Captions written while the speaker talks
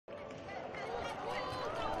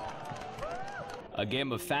A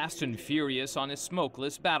game of Fast and Furious on a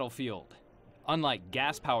smokeless battlefield. Unlike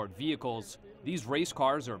gas-powered vehicles, these race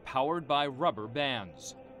cars are powered by rubber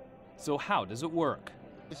bands. So how does it work?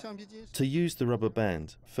 To use the rubber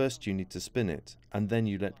band, first you need to spin it, and then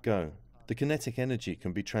you let go. The kinetic energy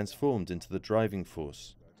can be transformed into the driving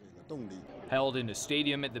force. Held in a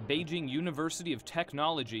stadium at the Beijing University of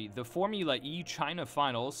Technology, the Formula E China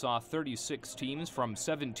final saw 36 teams from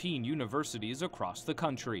 17 universities across the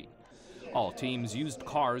country. All teams used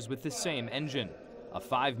cars with the same engine, a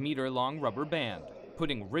 5-meter-long rubber band,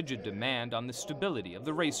 putting rigid demand on the stability of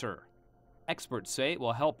the racer. Experts say it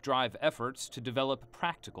will help drive efforts to develop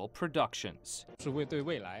practical productions.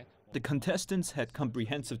 The contestants had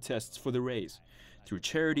comprehensive tests for the race, through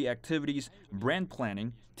charity activities, brand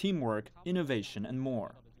planning, teamwork, innovation, and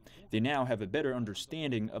more. They now have a better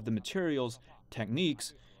understanding of the materials,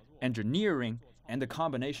 techniques, engineering, and the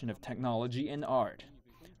combination of technology and art.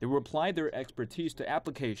 They will apply their expertise to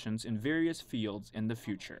applications in various fields in the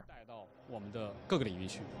future.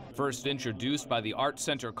 First introduced by the Art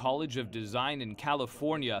Center College of Design in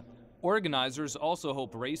California, organizers also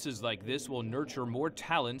hope races like this will nurture more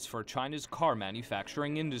talents for China's car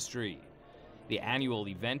manufacturing industry. The annual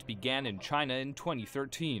event began in China in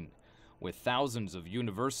 2013, with thousands of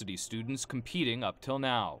university students competing up till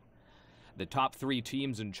now. The top 3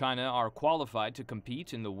 teams in China are qualified to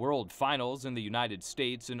compete in the World Finals in the United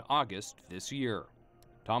States in August this year.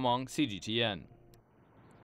 Tom Wong, CGTN.